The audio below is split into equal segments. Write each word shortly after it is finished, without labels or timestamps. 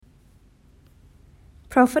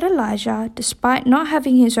Prophet Elijah, despite not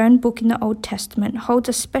having his own book in the Old Testament, holds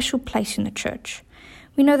a special place in the church.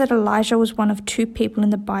 We know that Elijah was one of 2 people in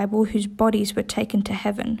the Bible whose bodies were taken to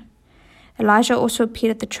heaven. Elijah also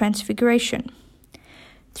appeared at the Transfiguration.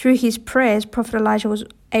 Through his prayers, Prophet Elijah was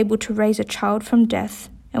able to raise a child from death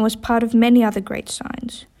and was part of many other great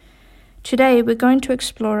signs. Today, we're going to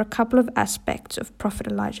explore a couple of aspects of Prophet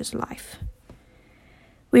Elijah's life.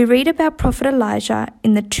 We read about Prophet Elijah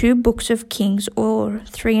in the 2 books of Kings, or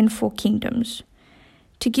 3 and 4 kingdoms.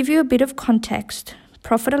 To give you a bit of context,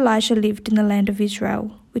 Prophet Elijah lived in the land of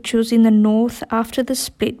Israel, which was in the north after the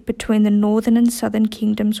split between the northern and southern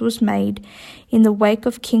kingdoms was made in the wake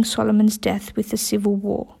of King Solomon's death with the civil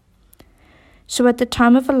war. So at the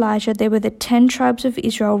time of Elijah, there were the 10 tribes of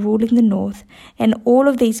Israel ruling the north, and all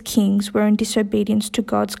of these kings were in disobedience to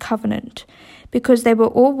God's covenant, because they were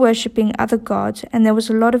all worshipping other gods, and there was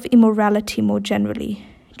a lot of immorality more generally,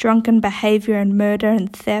 drunken behavior and murder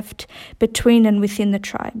and theft between and within the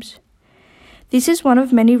tribes. This is one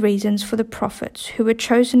of many reasons for the prophets, who were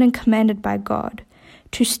chosen and commanded by God,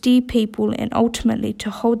 to steer people and ultimately to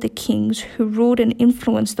hold the kings who ruled and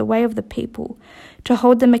influenced the way of the people, to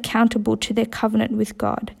hold them accountable to their covenant with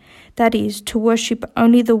God, that is, to worship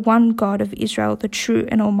only the one God of Israel, the true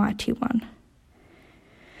and almighty one.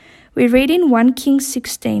 We read in 1 Kings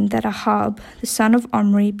 16 that Ahab, the son of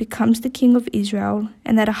Omri, becomes the king of Israel,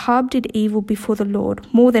 and that Ahab did evil before the Lord,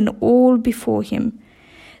 more than all before him.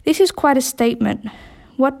 This is quite a statement.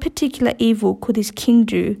 What particular evil could this king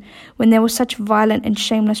do when there was such violent and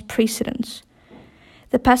shameless precedents?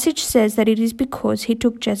 The passage says that it is because he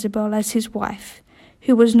took Jezebel as his wife,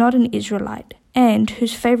 who was not an Israelite, and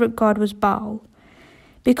whose favorite god was Baal.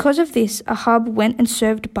 Because of this, Ahab went and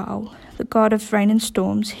served Baal, the god of rain and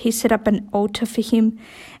storms. He set up an altar for him,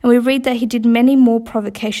 and we read that he did many more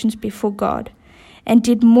provocations before God, and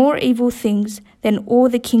did more evil things than all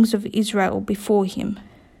the kings of Israel before him.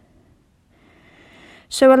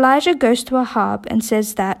 So Elijah goes to Ahab and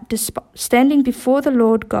says that, standing before the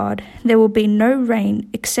Lord God, there will be no rain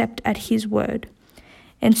except at his word.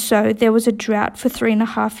 And so there was a drought for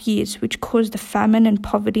 3.5 years, which caused a famine and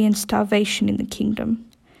poverty and starvation in the kingdom.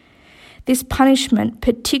 This punishment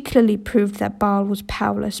particularly proved that Baal was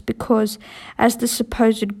powerless because, as the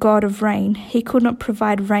supposed god of rain, he could not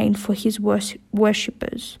provide rain for his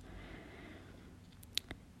worshippers.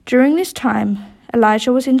 During this time,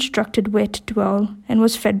 Elijah was instructed where to dwell and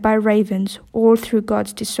was fed by ravens, all through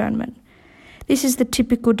God's discernment. This is the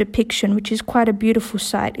typical depiction, which is quite a beautiful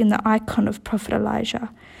sight in the icon of Prophet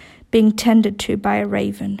Elijah, being tended to by a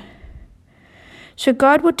raven. So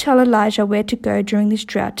God would tell Elijah where to go during this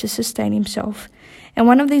drought to sustain himself, and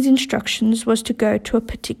one of these instructions was to go to a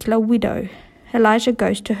particular widow. Elijah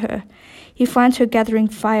goes to her. He finds her gathering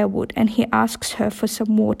firewood, and he asks her for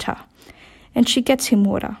some water, and she gets him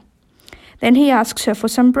water. Then he asks her for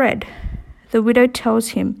some bread. The widow tells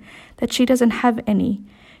him that she doesn't have any.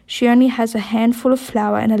 She only has a handful of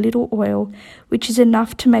flour and a little oil, which is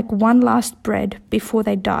enough to make one last bread before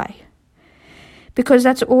they die. Because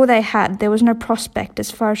that's all they had, there was no prospect,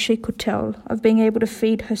 as far as she could tell, of being able to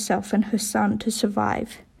feed herself and her son to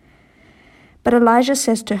survive. But Elijah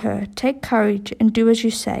says to her, "Take courage and do as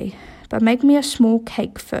you say, but make me a small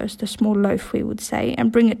cake first, a small loaf, we would say,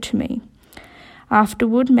 and bring it to me.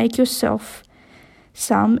 Afterward, make yourself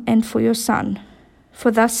some and for your son.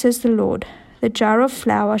 For thus says the Lord, the jar of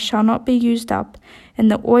flour shall not be used up,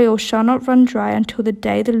 and the oil shall not run dry until the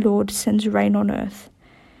day the Lord sends rain on earth."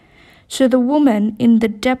 So the woman, in the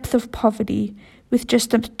depth of poverty, with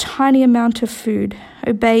just a tiny amount of food,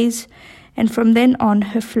 obeys, and from then on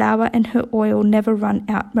her flour and her oil never run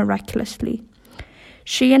out miraculously.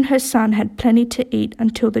 She and her son had plenty to eat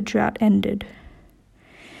until the drought ended.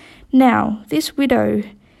 Now, this widow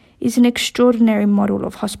is an extraordinary model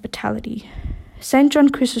of hospitality. St. John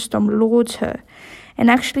Chrysostom lauds her and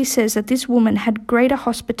actually says that this woman had greater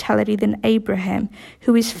hospitality than Abraham,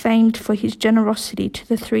 who is famed for his generosity to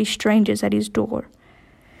the 3 strangers at his door.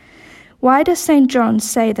 Why does St. John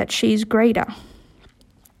say that she is greater?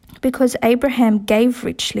 Because Abraham gave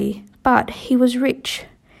richly, but he was rich.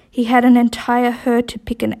 He had an entire herd to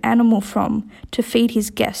pick an animal from to feed his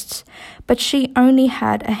guests, but she only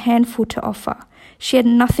had a handful to offer. She had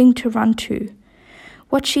nothing to run to.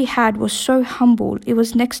 What she had was so humble, it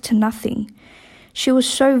was next to nothing. She was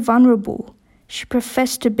so vulnerable. She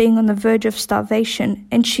professed to being on the verge of starvation,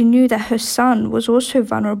 and she knew that her son was also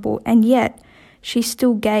vulnerable, and yet she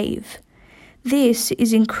still gave. This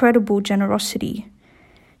is incredible generosity.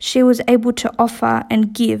 She was able to offer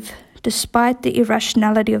and give despite the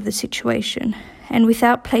irrationality of the situation, and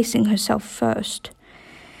without placing herself first.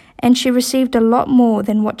 and she received a lot more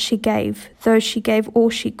than what she gave, though she gave all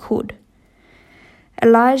she could.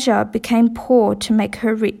 Elijah became poor to make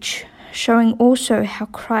her rich, showing also how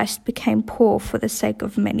Christ became poor for the sake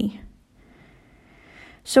of many.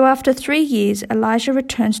 So after 3 years, Elijah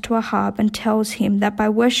returns to Ahab and tells him that by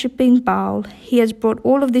worshipping Baal, he has brought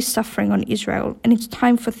all of this suffering on Israel, and it's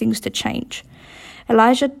time for things to change.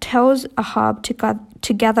 Elijah tells Ahab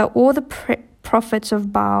to gather all the prophets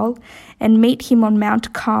of Baal and meet him on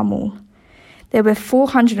Mount Carmel. There were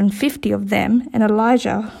 450 of them, and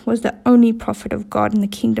Elijah was the only prophet of God in the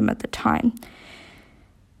kingdom at the time.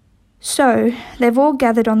 So they've all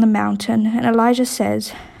gathered on the mountain, and Elijah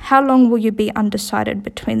says, "How long will you be undecided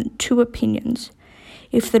between 2 opinions?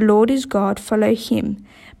 If the Lord is God, follow him,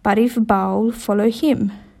 but if Baal, follow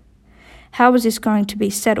him." How was this going to be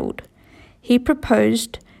settled? He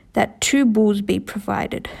proposed that 2 bulls be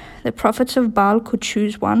provided. The prophets of Baal could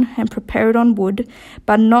choose one and prepare it on wood,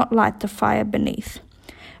 but not light the fire beneath.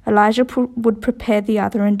 Elijah would prepare the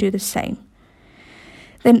other and do the same.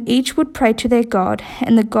 Then each would pray to their God,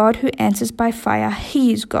 and the God who answers by fire,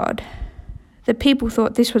 he is God. The people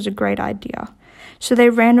thought this was a great idea. So they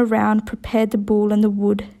ran around, prepared the bull and the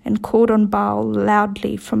wood, and called on Baal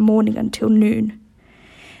loudly from morning until noon.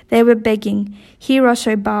 They were begging, "Hear us,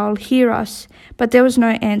 O Baal, hear us." But there was no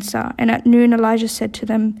answer, and at noon Elijah said to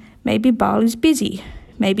them, "Maybe Baal is busy.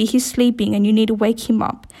 Maybe he's sleeping and you need to wake him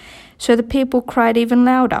up." So the people cried even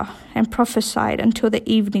louder and prophesied until the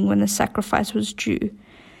evening when the sacrifice was due.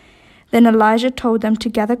 Then Elijah told them to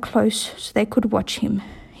gather close so they could watch him.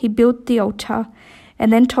 He built the altar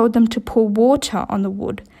and then told them to pour water on the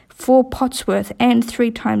wood, 4 pots worth and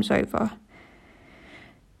 3 times over.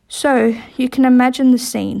 So you can imagine the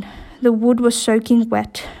scene. The wood was soaking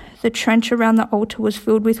wet. The trench around the altar was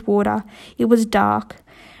filled with water. It was dark.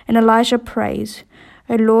 And Elijah prays,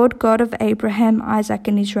 "O Lord God of Abraham, Isaac,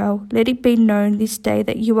 and Israel, let it be known this day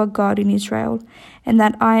that you are God in Israel, and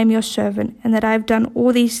that I am your servant, and that I have done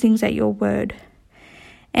all these things at your word.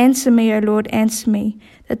 Answer me, O Lord, answer me,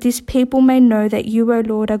 that this people may know that you, O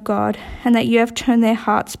Lord, are God, and that you have turned their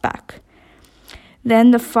hearts back."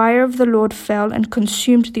 Then the fire of the Lord fell and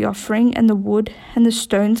consumed the offering and the wood and the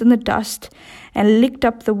stones and the dust, and licked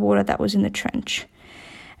up the water that was in the trench.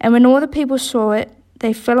 And when all the people saw it,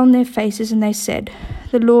 they fell on their faces, and they said,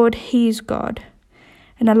 "The Lord, he is God."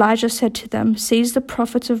 And Elijah said to them, "Seize the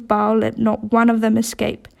prophets of Baal, let not one of them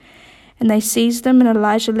escape." And they seized them, and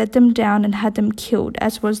Elijah led them down and had them killed,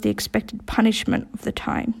 as was the expected punishment of the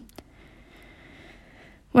time.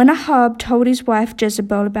 When Ahab told his wife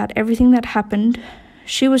Jezebel about everything that happened,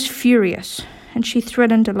 she was furious, and she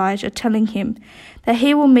threatened Elijah, telling him that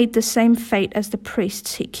he will meet the same fate as the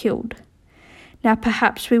priests he killed. Now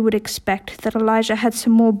perhaps we would expect that Elijah had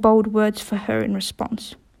some more bold words for her in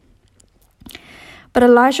response. But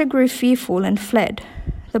Elijah grew fearful and fled.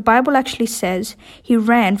 The Bible actually says he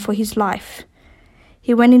ran for his life.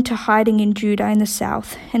 He went into hiding in Judah in the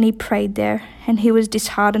south, and he prayed there, and he was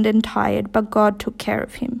disheartened and tired, but God took care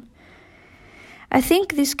of him. I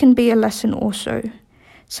think this can be a lesson also.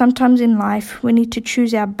 Sometimes in life we need to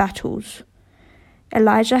choose our battles.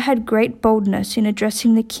 Elijah had great boldness in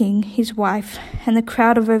addressing the king, his wife, and the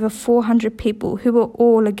crowd of over 400 people who were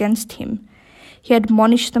all against him. He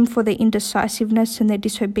admonished them for their indecisiveness and their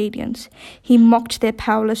disobedience. He mocked their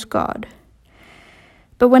powerless God.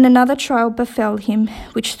 But when another trial befell him,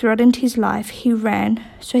 which threatened his life, he ran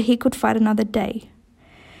so he could fight another day.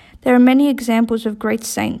 There are many examples of great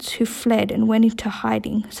saints who fled and went into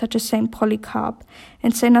hiding, such as St. Polycarp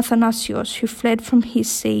and St. Athanasius, who fled from his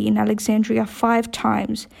see in Alexandria 5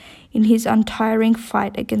 times in his untiring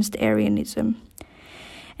fight against Arianism.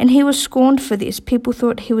 And he was scorned for this. People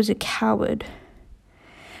thought he was a coward.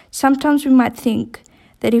 Sometimes we might think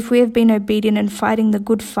that if we have been obedient and fighting the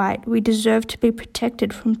good fight, we deserve to be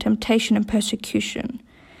protected from temptation and persecution.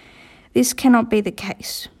 This cannot be the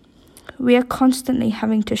case. We are constantly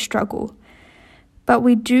having to struggle, but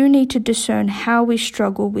we do need to discern how we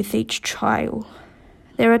struggle with each trial.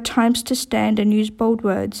 There are times to stand and use bold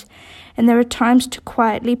words, and there are times to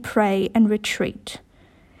quietly pray and retreat.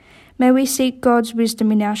 May we seek God's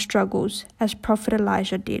wisdom in our struggles, as Prophet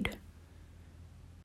Elijah did.